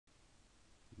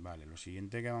Vale, lo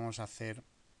siguiente que vamos a hacer,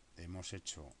 hemos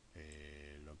hecho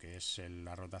lo que es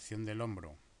la rotación del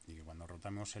hombro, y que cuando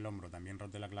rotamos el hombro también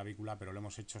rote la clavícula, pero lo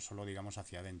hemos hecho solo, digamos,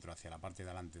 hacia adentro, hacia la parte de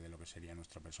delante de lo que sería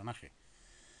nuestro personaje.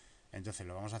 Entonces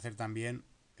lo vamos a hacer también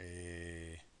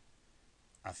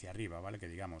hacia arriba, ¿vale? Que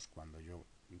digamos, cuando yo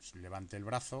levante el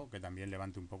brazo, que también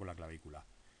levante un poco la clavícula.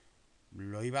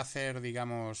 Lo iba a hacer,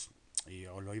 digamos, y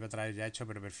os lo iba a traer ya hecho,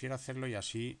 pero prefiero hacerlo y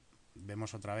así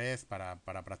vemos otra vez para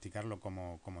practicarlo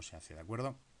cómo se hace, ¿de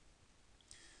acuerdo?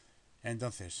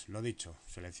 Entonces, lo dicho,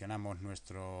 seleccionamos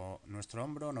nuestro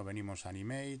hombro, nos venimos a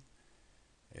Animate,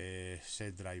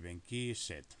 Set Drive Key,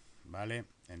 Set, ¿vale?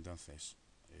 Entonces,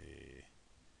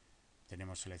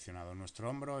 tenemos seleccionado nuestro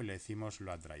hombro y le decimos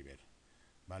Load Driver,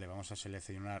 ¿vale? Vamos a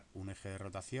seleccionar un eje de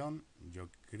rotación, yo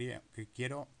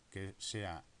quiero que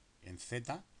sea en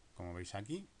Z, como veis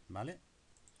aquí, ¿vale?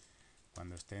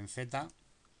 Cuando esté en Z,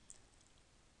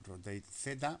 Rotate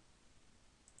Z,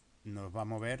 nos va a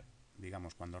mover,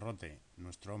 digamos, cuando rote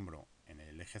nuestro hombro en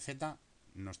el eje Z,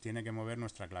 nos tiene que mover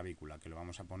nuestra clavícula, que lo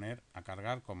vamos a poner a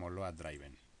cargar como Load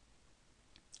Driven.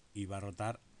 Y va a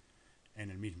rotar en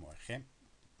el mismo eje.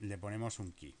 Le ponemos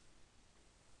un key.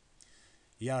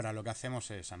 Y ahora lo que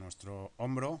hacemos es a nuestro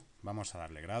hombro, vamos a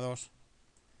darle grados,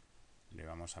 le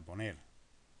vamos a poner,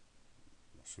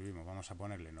 lo subimos, vamos a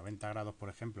ponerle 90 grados, por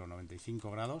ejemplo, 95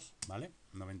 grados, ¿vale?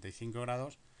 95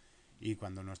 grados. Y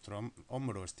cuando nuestro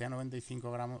hombro esté a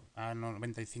 95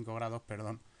 grados,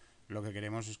 perdón, lo que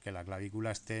queremos es que la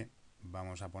clavícula esté,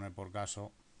 vamos a poner por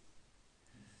caso,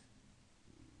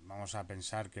 vamos a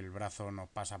pensar que el brazo nos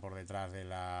pasa por detrás de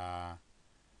la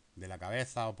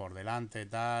cabeza o por delante,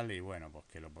 tal, y bueno, pues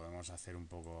que lo podemos hacer un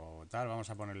poco tal, vamos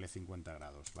a ponerle 50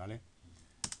 grados, ¿vale?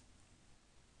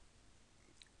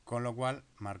 Con lo cual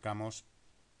marcamos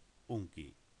un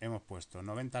key. Hemos puesto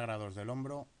 90 grados del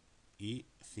hombro y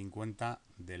 50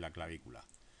 de la clavícula.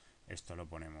 Esto lo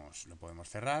podemos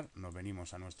cerrar, nos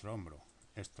venimos a nuestro hombro,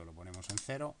 esto lo ponemos en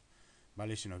 0,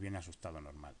 ¿vale? Si nos viene asustado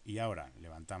normal. Y ahora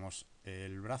levantamos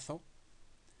el brazo,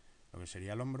 lo que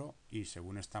sería el hombro, y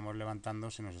según estamos levantando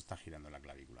se nos está girando la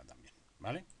clavícula también,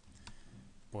 ¿vale?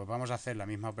 Pues vamos a hacer la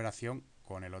misma operación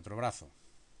con el otro brazo.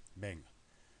 Venga,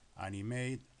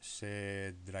 Animate,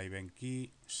 Set Drive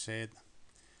Key, Set.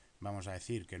 Vamos a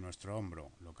decir que nuestro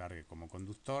hombro lo cargue como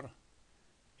conductor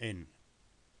en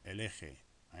el eje.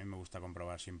 A mí me gusta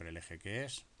comprobar siempre el eje que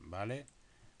es, ¿vale?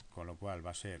 Con lo cual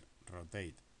va a ser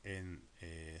Rotate en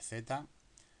Z,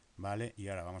 ¿vale? Y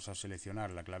ahora vamos a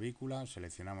seleccionar la clavícula,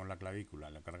 seleccionamos la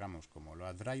clavícula, la cargamos como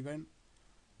Load Driven,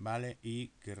 ¿vale? Y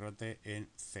que rote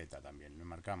en Z también. Le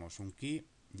marcamos un key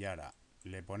y ahora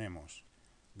le ponemos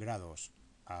grados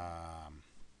a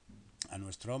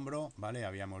nuestro hombro, ¿vale?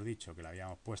 Habíamos dicho que le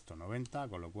habíamos puesto 90,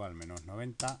 con lo cual menos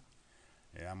 90,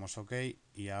 le damos OK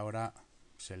y ahora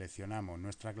seleccionamos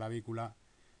nuestra clavícula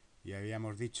y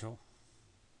habíamos dicho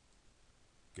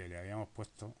que le habíamos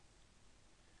puesto,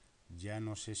 ya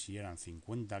no sé si eran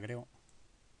 50, creo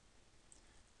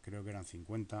que eran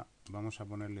 50, vamos a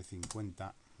ponerle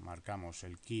 50, marcamos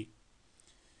el key,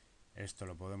 esto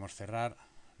lo podemos cerrar,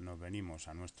 nos venimos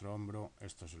a nuestro hombro,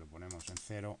 esto se lo ponemos en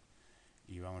 0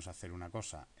 y vamos a hacer una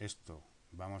cosa, esto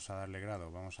vamos a darle grado,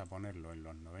 vamos a ponerlo en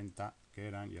los 90 que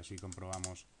eran y así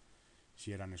comprobamos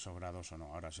si eran esos grados o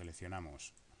no. Ahora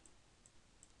seleccionamos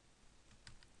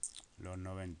los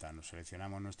 90, nos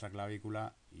seleccionamos nuestra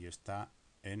clavícula y está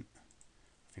en,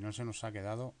 al final se nos ha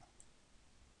quedado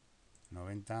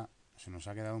 90, se nos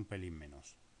ha quedado un pelín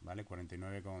menos, ¿vale?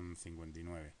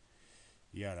 49,59.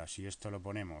 Y ahora si esto lo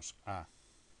ponemos a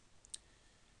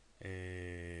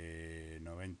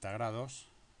 90 grados,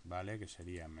 ¿vale? Que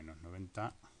sería menos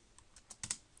 90,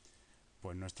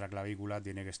 pues nuestra clavícula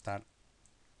tiene que estar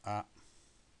a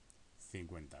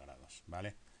 50 grados,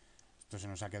 ¿vale? Esto se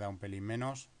nos ha quedado un pelín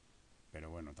menos, pero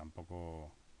bueno,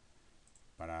 tampoco,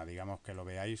 para digamos que lo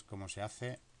veáis cómo se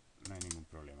hace, no hay ningún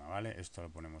problema, ¿vale? Esto lo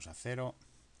ponemos a 0,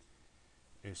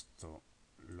 esto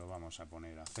lo vamos a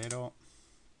poner a 0.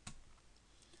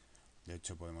 De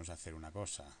hecho podemos hacer una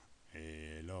cosa,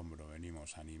 el hombro,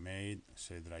 venimos a Animate,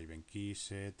 Set Drive Key,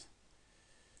 Set,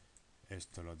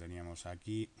 esto lo teníamos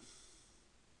aquí,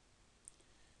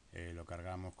 lo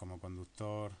cargamos como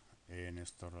conductor, en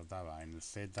esto rotaba en el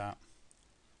Z,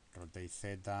 Rotate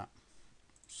Z,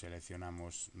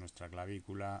 seleccionamos nuestra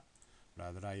clavícula,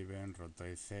 la driven,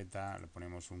 Rotate Z, le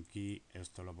ponemos un key,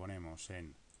 esto lo ponemos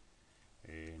en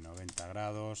 90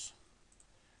 grados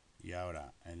y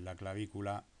ahora en la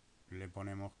clavícula le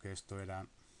ponemos que esto era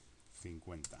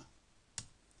 50,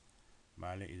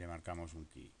 ¿vale? Y le marcamos un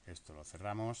key, esto lo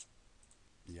cerramos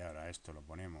y ahora esto lo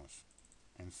ponemos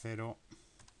en 0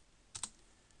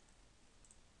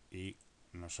 y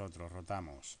nosotros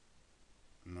rotamos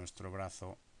nuestro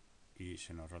brazo y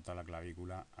se nos rota la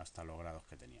clavícula hasta los grados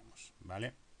que teníamos,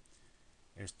 ¿vale?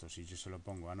 Esto, si yo se lo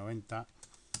pongo a 90,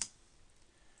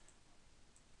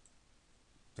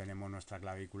 tenemos nuestra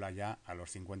clavícula ya a los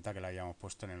 50 que la habíamos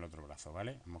puesto en el otro brazo,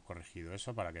 ¿vale? Hemos corregido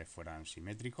eso para que fueran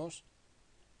simétricos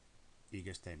y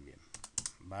que estén bien,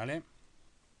 ¿vale?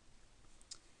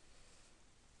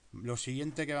 Lo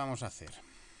siguiente que vamos a hacer,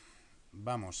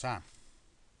 vamos a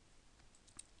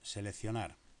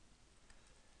seleccionar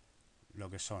lo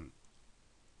que son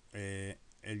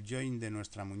el join de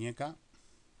nuestra muñeca,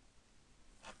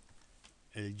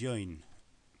 el join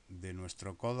de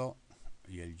nuestro codo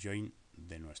y el join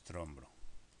de nuestro hombro,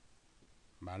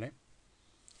 ¿vale?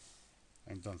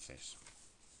 Entonces,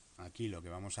 aquí lo que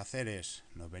vamos a hacer es,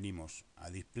 nos venimos a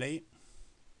Display,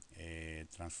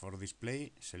 Transform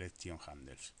Display, Selection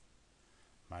Handles,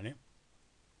 ¿vale?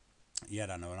 Y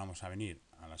ahora nos vamos a venir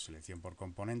a la selección por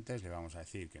componentes, le vamos a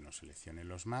decir que nos seleccione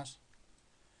los más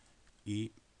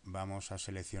y vamos a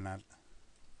seleccionar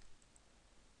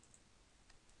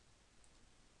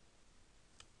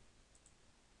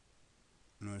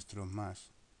nuestros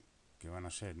más, que van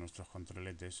a ser nuestros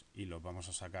controletes, y los vamos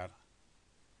a sacar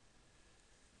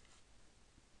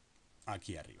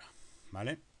aquí arriba,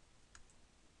 ¿vale?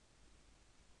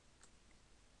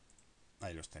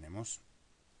 Ahí los tenemos.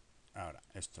 Ahora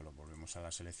esto lo volvemos a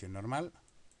la selección normal,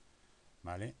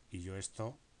 ¿vale? Y yo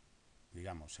esto,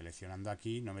 digamos, seleccionando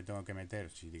aquí, no me tengo que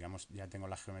meter, si digamos ya tengo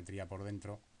la geometría por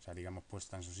dentro, o sea, digamos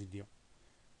puesta en su sitio,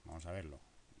 vamos a verlo.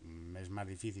 Es más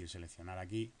difícil seleccionar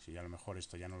aquí, si a lo mejor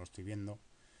esto ya no lo estoy viendo,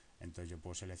 entonces yo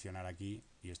puedo seleccionar aquí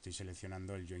y estoy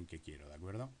seleccionando el join que quiero, ¿de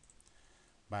acuerdo?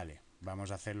 Vale, vamos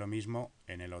a hacer lo mismo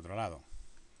en el otro lado.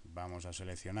 Vamos a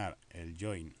seleccionar el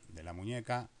join de la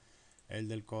muñeca, el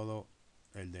del codo,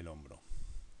 el del hombro.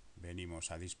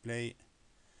 Venimos a Display,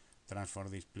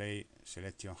 Transform Display,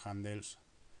 Selection Handles,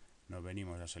 nos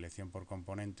venimos a selección por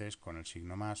componentes con el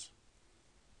signo más,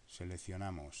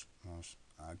 seleccionamos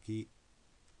aquí,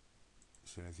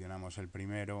 seleccionamos el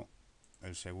primero,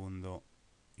 el segundo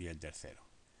y el tercero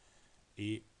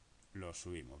y lo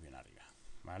subimos bien arriba,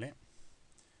 ¿vale?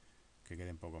 Que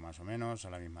quede un poco más o menos a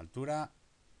la misma altura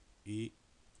y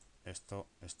esto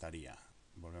estaría,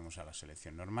 volvemos a la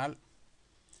selección normal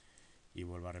y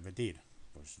vuelvo a repetir,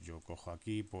 pues yo cojo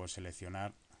aquí, puedo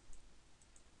seleccionar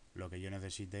lo que yo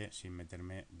necesite sin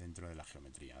meterme dentro de la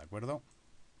geometría, ¿de acuerdo?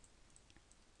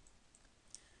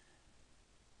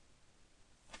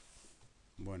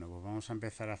 Bueno, pues vamos a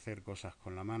empezar a hacer cosas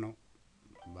con la mano,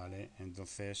 ¿vale?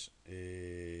 Entonces,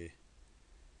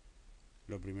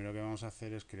 lo primero que vamos a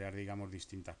hacer es crear, digamos,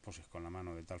 distintas poses con la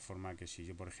mano, de tal forma que si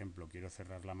yo, por ejemplo, quiero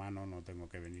cerrar la mano, no tengo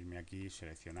que venirme aquí,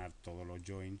 seleccionar todos los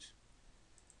joints,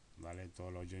 ¿vale?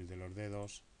 Todos los joints de los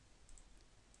dedos.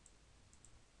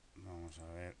 Vamos a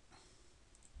ver.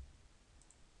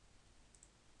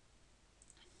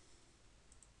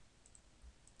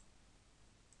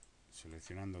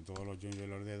 Seleccionando todos los joints de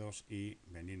los dedos y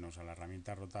venirnos a la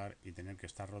herramienta rotar y tener que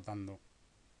estar rotando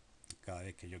cada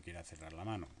vez que yo quiera cerrar la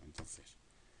mano. Entonces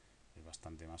es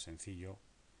bastante más sencillo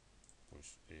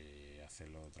pues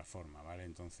hacerlo de otra forma, ¿vale?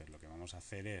 Entonces lo que vamos a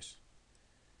hacer es,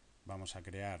 vamos a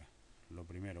crear lo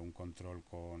primero un control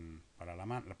para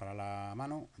la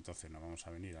mano. Entonces nos vamos a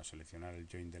venir a seleccionar el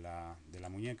joint de la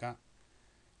muñeca,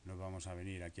 nos vamos a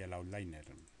venir aquí al outliner,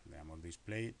 le damos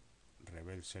Display,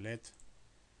 Rebel Select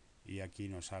y aquí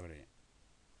nos abre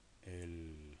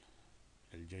el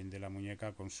joint de la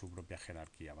muñeca con su propia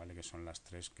jerarquía, ¿vale? Que son las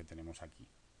tres que tenemos aquí.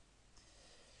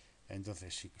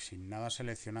 Entonces, sin nada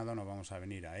seleccionado, nos vamos a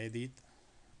venir a Edit,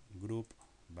 Group,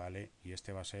 ¿vale? Y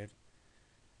este va a ser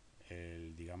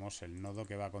digamos, el nodo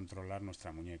que va a controlar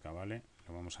nuestra muñeca, ¿vale?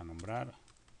 Lo vamos a nombrar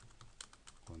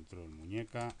control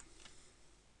muñeca,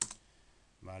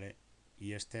 ¿vale?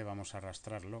 Y este vamos a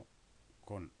arrastrarlo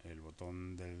con el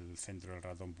botón del centro del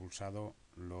ratón pulsado,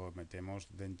 lo metemos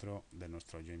dentro de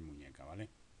nuestro join muñeca, ¿vale?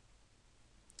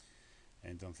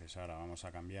 Entonces ahora vamos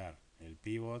a cambiar el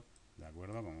pivot, ¿de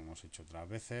acuerdo? Como hemos hecho otras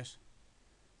veces.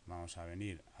 Vamos a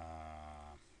venir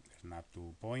a Snap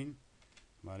to Point,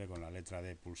 ¿vale? Con la letra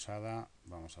D pulsada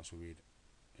vamos a subir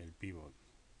el pivot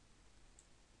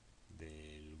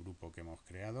del grupo que hemos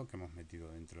creado, que hemos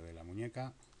metido dentro de la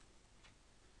muñeca,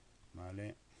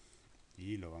 ¿vale?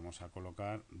 Y lo vamos a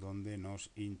colocar donde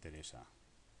nos interesa.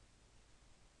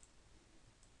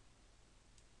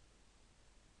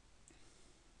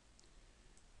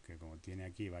 Que como tiene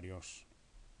aquí varios,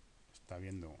 está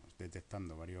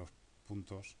detectando varios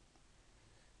puntos,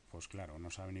 pues claro, no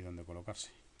sabe ni dónde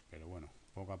colocarse, pero bueno,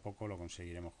 poco a poco lo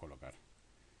conseguiremos colocar,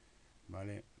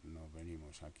 ¿vale? Nos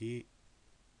venimos aquí,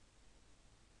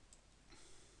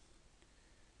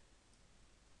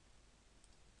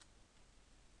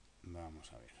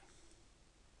 vamos a ver.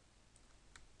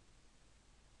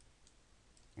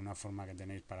 Una forma que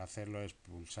tenéis para hacerlo es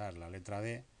pulsar la letra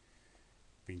D,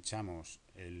 pinchamos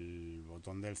el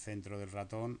botón del centro del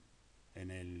ratón en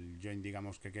el join,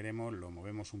 digamos, que queremos, lo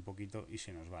movemos un poquito y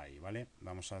se nos va ahí, ¿vale?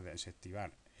 Vamos a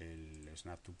desactivar el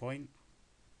snap to point,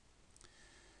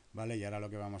 ¿vale? Y ahora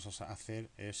lo que vamos a hacer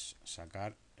es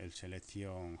sacar el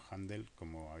selection handle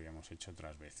como habíamos hecho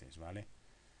otras veces, ¿vale?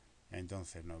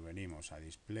 Entonces nos venimos a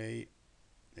display,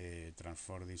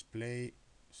 transform display,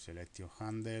 selection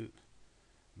handle,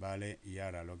 ¿vale? Y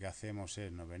ahora lo que hacemos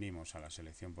es nos venimos a la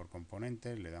selección por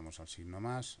componentes, le damos al signo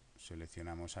más,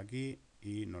 seleccionamos aquí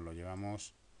y nos lo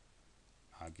llevamos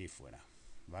aquí fuera,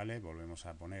 ¿vale? Volvemos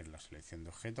a poner la selección de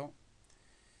objeto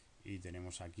y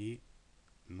tenemos aquí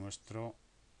nuestro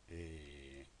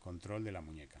control de la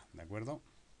muñeca, ¿de acuerdo?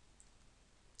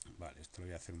 Vale, esto lo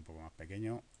voy a hacer un poco más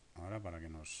pequeño ahora para que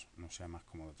nos sea más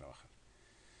cómodo trabajar.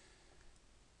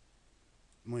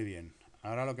 Muy bien,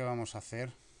 ahora lo que vamos a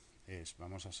hacer es,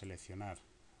 vamos a seleccionar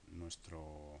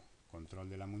nuestro control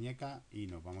de la muñeca y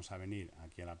nos vamos a venir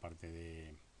aquí a la parte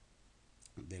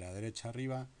de la derecha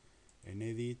arriba en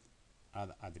edit,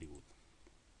 add attribute,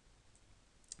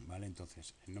 vale.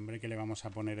 Entonces el nombre que le vamos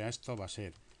a poner a esto va a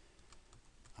ser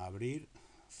abrir,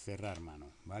 cerrar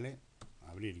mano, vale,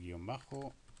 abrir guión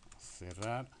bajo,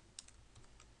 cerrar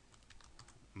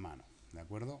mano, de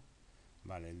acuerdo.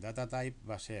 Vale, el data type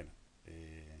va a ser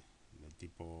del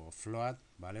tipo float,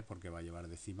 vale, porque va a llevar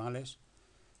decimales.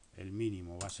 El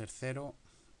mínimo va a ser 0,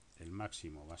 el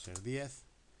máximo va a ser 10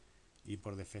 y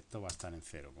por defecto va a estar en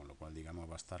 0, con lo cual, digamos,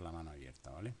 va a estar la mano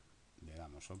abierta, ¿vale? Le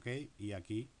damos OK y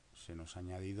aquí se nos ha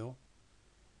añadido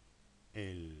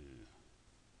el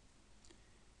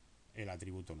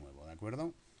atributo nuevo, ¿de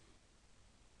acuerdo?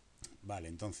 Vale,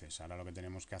 entonces ahora lo que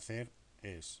tenemos que hacer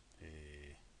es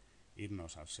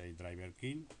irnos al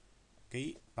setDriverKey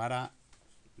para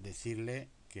decirle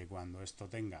que cuando esto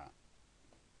tenga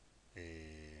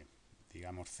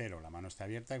digamos 0 la mano esté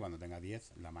abierta y cuando tenga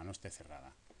 10 la mano esté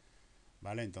cerrada,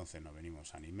 vale. Entonces nos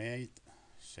venimos a animate,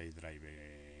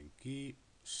 setDriverKey,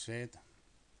 set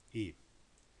y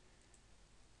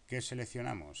 ¿qué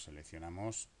seleccionamos?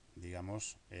 Seleccionamos,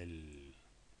 digamos, el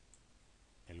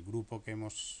grupo que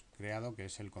hemos creado, que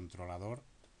es el controlador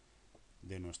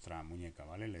de nuestra muñeca,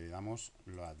 ¿vale? Le damos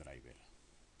load driver.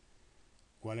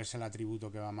 ¿Cuál es el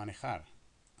atributo que va a manejar?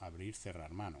 Abrir,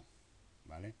 cerrar mano,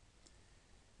 ¿vale?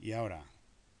 Y ahora,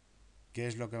 ¿qué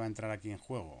es lo que va a entrar aquí en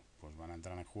juego? Pues van a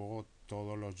entrar en juego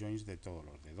todos los joins de todos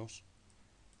los dedos,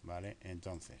 ¿vale?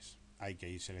 Entonces hay que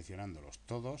ir seleccionándolos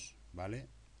todos, ¿vale?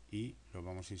 Y los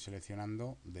vamos a ir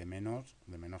seleccionando de menor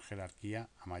jerarquía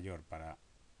a mayor para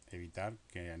evitar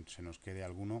que se nos quede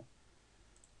alguno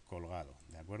colgado,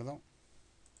 ¿de acuerdo?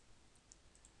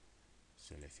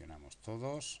 Seleccionamos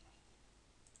todos.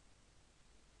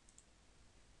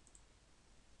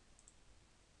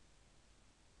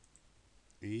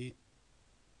 Y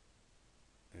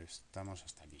estamos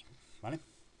hasta aquí, ¿vale?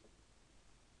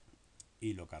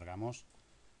 Y lo cargamos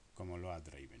como load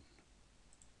driven.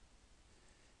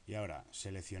 Y ahora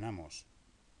seleccionamos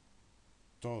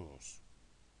todos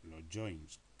los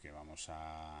joins que vamos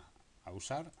a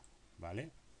usar,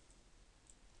 ¿vale?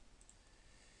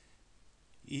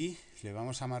 Y le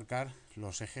vamos a marcar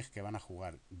los ejes que van a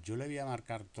jugar. Yo le voy a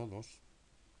marcar todos,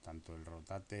 tanto el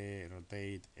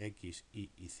rotate, X, Y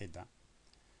y Z,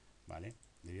 ¿vale?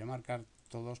 Le voy a marcar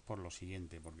todos por lo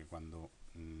siguiente, porque cuando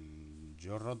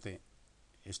yo rote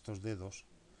estos dedos,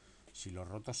 si los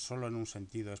roto solo en un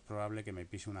sentido, es probable que me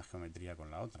pise una geometría con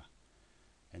la otra.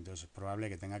 Entonces es probable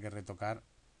que tenga que retocar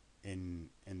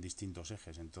en distintos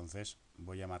ejes. Entonces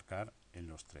voy a marcar en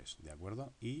los tres, ¿de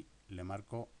acuerdo? Y le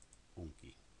marco un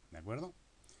key, ¿de acuerdo?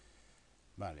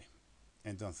 Vale,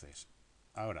 entonces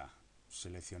ahora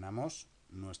seleccionamos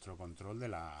nuestro control de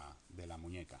la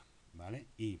muñeca, ¿vale?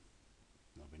 Y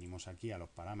nos venimos aquí a los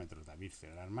parámetros de abrir,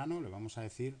 cerrar mano, le vamos a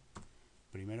decir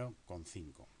primero con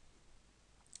 5.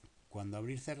 Cuando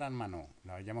abrir, cerrar mano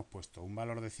le hayamos puesto un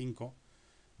valor de 5,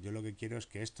 yo lo que quiero es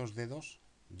que estos dedos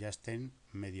ya estén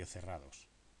medio cerrados.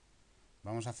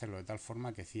 Vamos a hacerlo de tal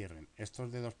forma que cierren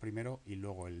estos dedos primero y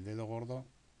luego el dedo gordo,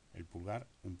 el pulgar,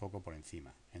 un poco por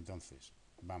encima. Entonces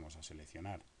vamos a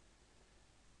seleccionar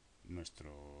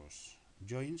nuestros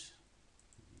joins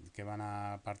que van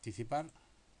a participar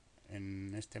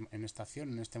en esta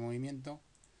acción, en este movimiento.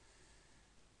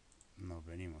 Nos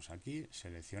venimos aquí,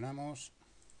 seleccionamos,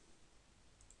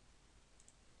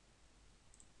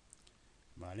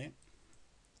 ¿vale?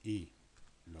 Y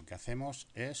lo que hacemos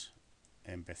es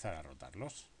empezar a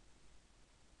rotarlos,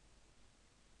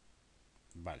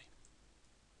 ¿vale?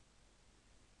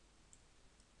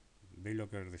 ¿Veis lo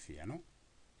que os decía, no?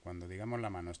 Cuando digamos la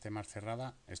mano esté más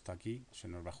cerrada, esto aquí se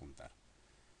nos va a juntar.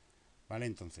 ¿Vale?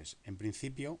 Entonces, en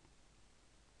principio,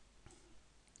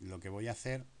 lo que voy a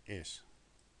hacer es,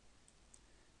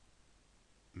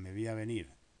 me voy a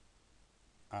venir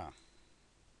a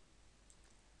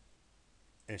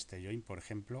este join, por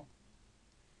ejemplo,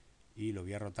 y lo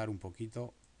voy a rotar un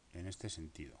poquito en este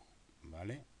sentido,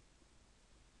 ¿vale?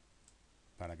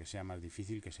 Para que sea más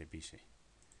difícil que se pise.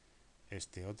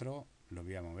 Este otro lo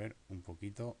voy a mover un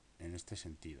poquito en este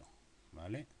sentido,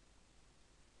 ¿vale?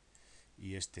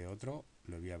 Y este otro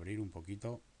lo voy a abrir un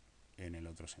poquito en el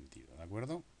otro sentido, ¿de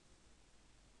acuerdo?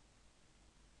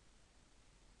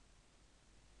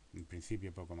 En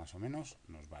principio poco más o menos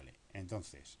nos vale.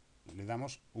 Entonces le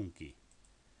damos un key,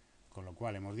 con lo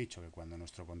cual hemos dicho que cuando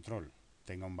nuestro control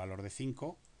tenga un valor de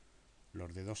 5,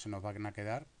 los dedos se nos van a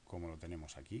quedar como lo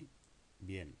tenemos aquí.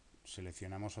 Bien,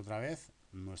 seleccionamos otra vez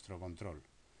nuestro control.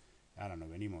 Ahora nos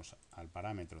venimos al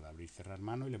parámetro de abrir cerrar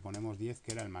mano y le ponemos 10,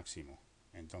 que era el máximo.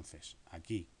 Entonces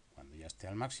aquí, cuando ya esté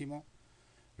al máximo,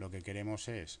 lo que queremos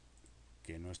es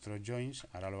que nuestros joins,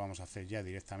 ahora lo vamos a hacer ya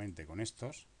directamente con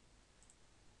estos.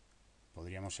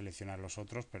 Podríamos seleccionar los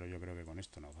otros, pero yo creo que con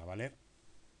esto nos va a valer.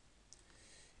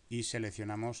 Y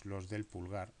seleccionamos los del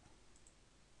pulgar,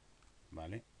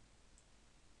 ¿vale?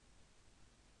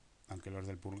 Aunque los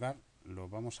del pulgar los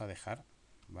vamos a dejar,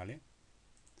 ¿vale?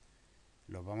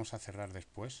 Los vamos a cerrar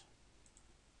después,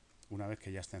 una vez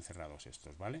que ya estén cerrados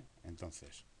estos, ¿vale?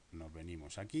 Entonces nos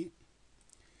venimos aquí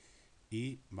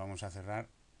y vamos a cerrar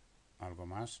algo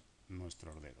más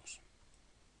nuestros dedos.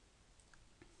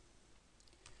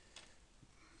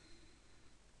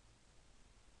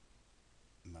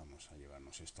 Vamos a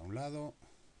llevarnos esto a un lado,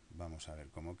 vamos a ver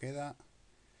cómo queda.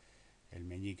 El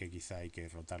meñique quizá hay que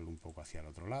rotarlo un poco hacia el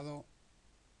otro lado,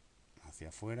 hacia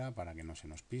afuera, para que no se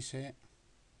nos pise.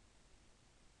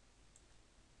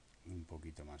 Un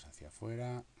poquito más hacia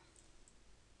afuera,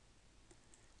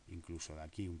 incluso de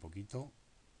aquí un poquito.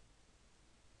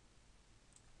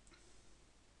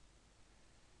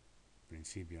 En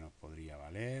principio nos podría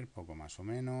valer, poco más o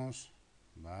menos,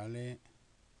 vale.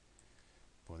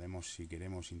 Podemos, si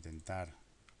queremos, intentar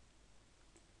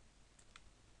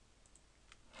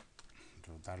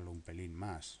rotarlo un pelín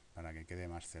más para que quede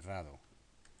más cerrado,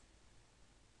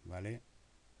 vale.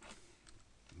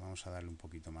 Vamos a darle un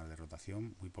poquito más de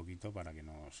rotación, muy poquito, para que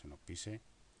no se nos pise.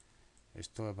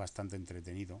 Esto es bastante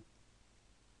entretenido,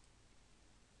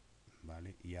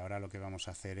 vale. Y ahora lo que vamos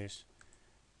a hacer es,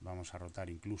 vamos a rotar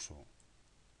incluso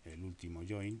el último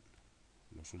join,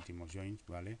 los últimos joins,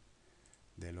 vale,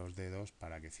 de los dedos,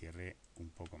 para que cierre un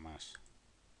poco más,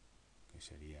 que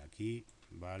sería aquí,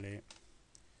 vale,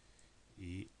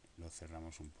 y lo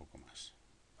cerramos un poco más,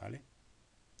 vale.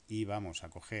 Y vamos a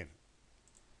coger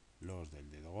los del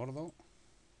dedo gordo,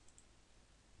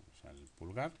 o sea, el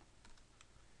pulgar.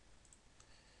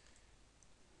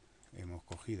 Hemos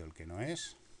cogido el que no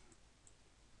es,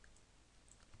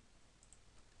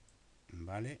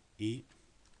 vale, y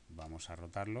vamos a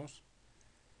rotarlos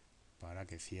para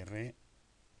que cierre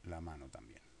la mano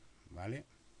también, vale.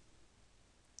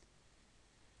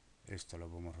 Esto lo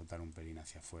podemos rotar un pelín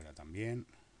hacia afuera también,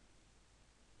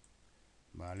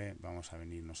 vale. Vamos a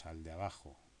venirnos al de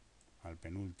abajo, al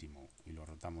penúltimo, y lo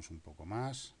rotamos un poco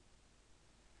más,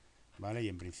 vale. Y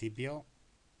en principio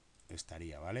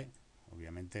estaría, vale.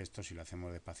 Obviamente esto, si lo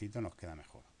hacemos despacito, nos queda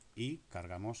mejor. Y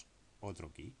cargamos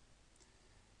otro key,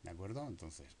 ¿de acuerdo?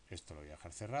 Entonces esto lo voy a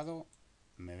dejar cerrado,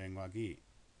 me vengo aquí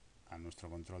a nuestro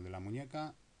control de la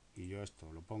muñeca y yo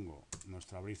esto lo pongo,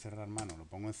 nuestro abrir cerrar mano lo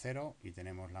pongo en 0 y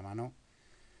tenemos la mano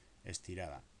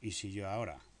estirada. Y si yo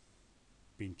ahora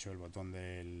pincho el botón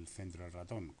del centro del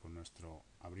ratón con nuestro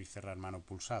abrir cerrar mano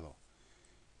pulsado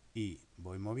y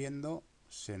voy moviendo,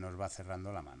 se nos va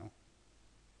cerrando la mano,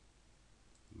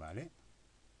 ¿vale?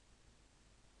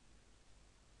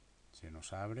 Se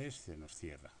nos abre, se nos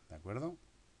cierra, ¿de acuerdo?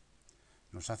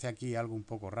 Nos hace aquí algo un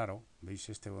poco raro, ¿veis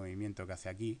este movimiento que hace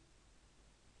aquí?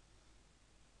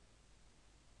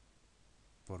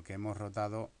 Porque hemos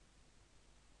rotado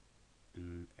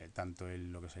tanto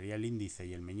lo que sería el índice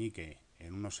y el meñique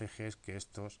en unos ejes que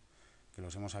estos, que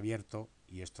los hemos abierto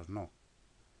y estos no.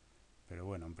 Pero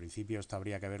bueno, en principio esto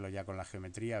habría que verlo ya con la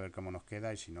geometría, a ver cómo nos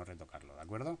queda y si no retocarlo, ¿de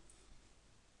acuerdo?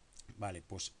 Vale,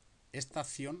 pues esta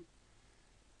acción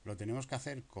lo tenemos que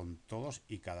hacer con todos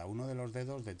y cada uno de los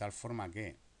dedos, de tal forma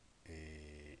que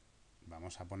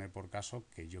vamos a poner por caso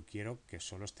que yo quiero que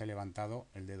solo esté levantado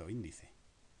el dedo índice,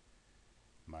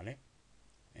 ¿vale?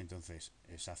 Entonces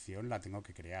esa acción la tengo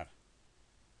que crear.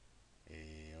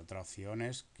 Otra opción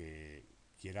es que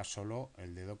quiera solo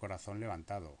el dedo corazón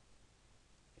levantado.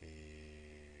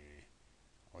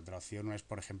 Otra opción es,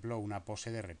 por ejemplo, una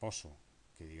pose de reposo,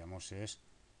 que digamos es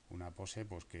una pose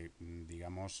pues que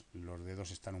digamos los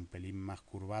dedos están un pelín más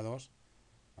curvados,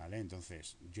 ¿vale?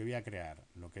 Entonces yo voy a crear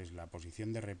lo que es la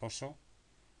posición de reposo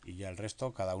y ya el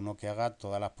resto cada uno que haga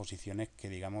todas las posiciones que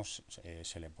digamos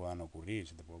se le puedan ocurrir.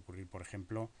 Se te puede ocurrir, por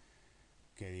ejemplo,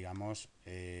 que digamos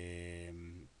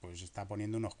pues está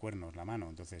poniendo unos cuernos la mano,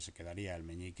 entonces se quedaría el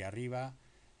meñique arriba,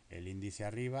 el índice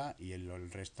arriba y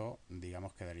el resto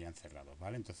digamos quedarían cerrados,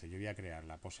 ¿vale? Entonces yo voy a crear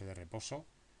la pose de reposo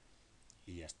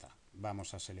y ya está.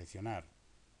 Vamos a seleccionar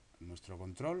nuestro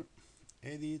control,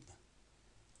 edit,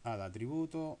 add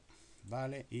atributo,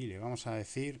 vale, y le vamos a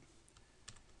decir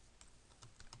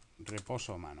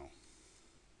reposo mano.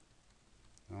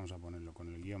 Vamos a ponerlo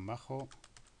con el guión bajo,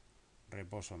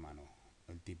 reposo mano.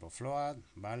 El tipo float,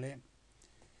 vale.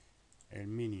 El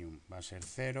minimum va a ser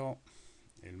 0,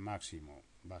 el máximo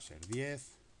va a ser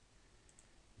 10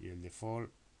 y el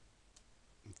default,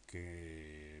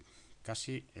 que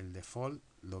casi el default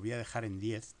lo voy a dejar en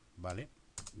 10, ¿vale?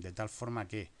 De tal forma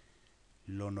que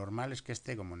lo normal es que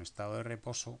esté como en estado de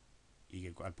reposo y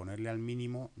que al ponerle al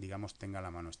mínimo, digamos, tenga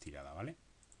la mano estirada, ¿vale?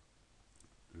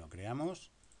 Lo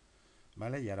creamos,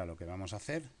 ¿vale? Y ahora lo que vamos a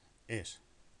hacer es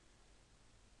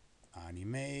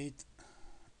animate,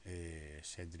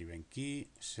 set driven key,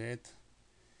 set,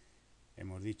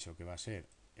 hemos dicho que va a ser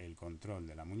el control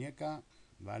de la muñeca,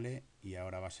 ¿vale? Y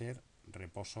ahora va a ser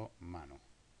reposo mano.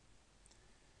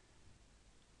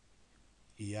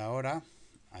 Y ahora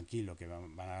aquí lo que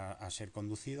va a ser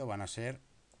conducido van a ser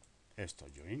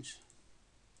estos joins.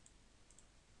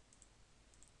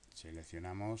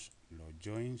 Seleccionamos los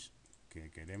joins que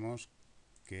queremos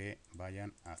que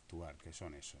vayan a actuar, que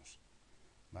son esos,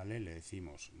 ¿vale? Le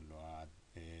decimos lo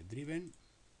driven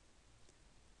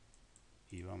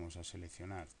y vamos a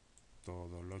seleccionar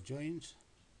todos los joins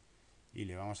y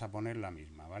le vamos a poner la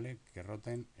misma, ¿vale? Que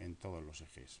roten en todos los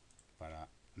ejes para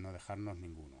no dejarnos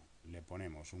ninguno. Le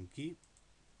ponemos un key,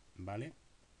 ¿vale?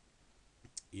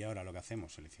 Y ahora lo que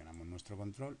hacemos, seleccionamos nuestro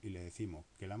control y le decimos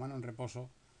que la mano en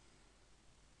reposo,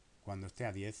 cuando esté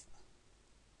a 10,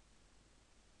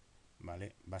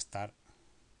 ¿vale? Va a estar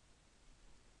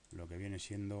lo que viene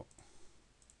siendo,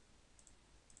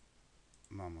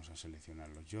 vamos a seleccionar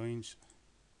los joins,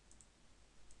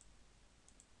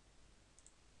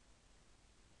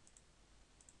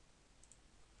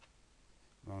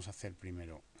 vamos a hacer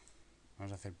primero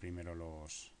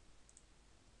los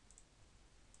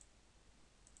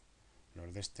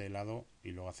de este lado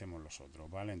y luego hacemos los otros,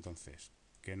 ¿vale? Entonces,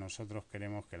 que nosotros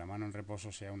queremos que la mano en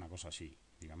reposo sea una cosa así,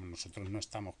 digamos, nosotros no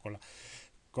estamos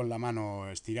con la mano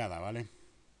estirada, ¿vale?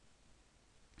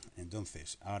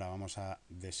 Entonces, ahora vamos a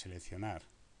deseleccionar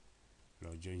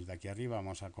los joins de aquí arriba,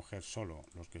 vamos a coger solo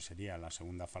los que sería la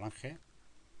segunda falange,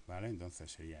 ¿vale?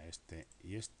 Entonces sería este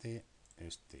y este,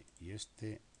 este y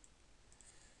este,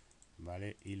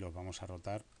 ¿vale? Y los vamos a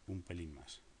rotar un pelín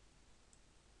más,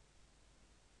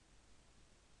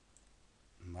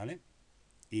 ¿vale?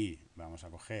 Y vamos a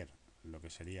coger lo que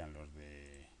serían los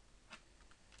del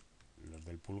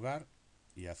pulgar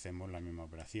y hacemos la misma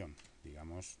operación,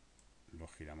 digamos,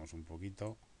 los giramos un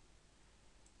poquito,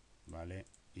 ¿vale?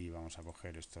 Y vamos a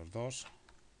coger estos dos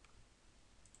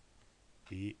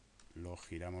y los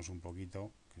giramos un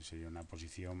poquito, que sería una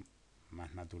posición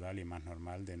más natural y más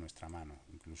normal de nuestra mano,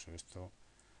 incluso esto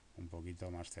un poquito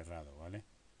más cerrado, ¿vale?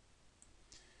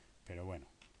 Pero bueno,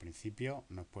 en principio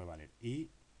nos puede valer. Y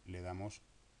le damos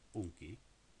un key,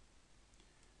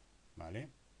 ¿vale?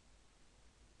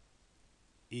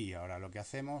 Y ahora lo que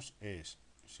hacemos es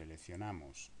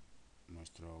seleccionamos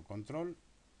nuestro control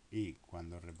y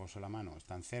cuando el reposo de la mano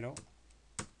está en 0,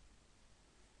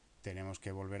 tenemos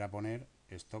que volver a poner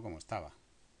esto como estaba,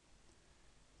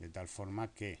 de tal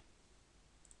forma que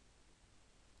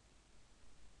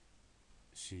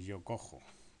si yo cojo,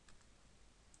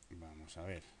 vamos a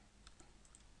ver,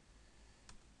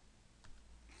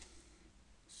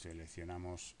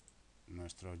 seleccionamos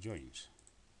nuestros joins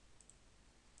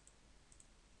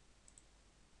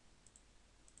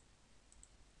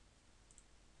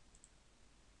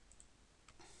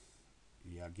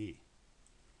y aquí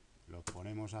los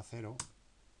ponemos a 0,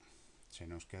 se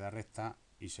nos queda recta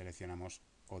y seleccionamos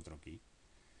otro key.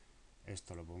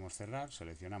 Esto lo podemos cerrar,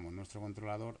 seleccionamos nuestro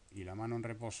controlador y la mano en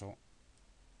reposo,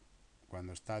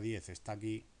 cuando está a 10 está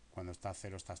aquí, cuando está a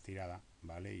 0 está estirada,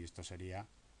 ¿vale? Y esto sería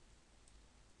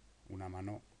una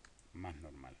mano más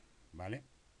normal, ¿vale?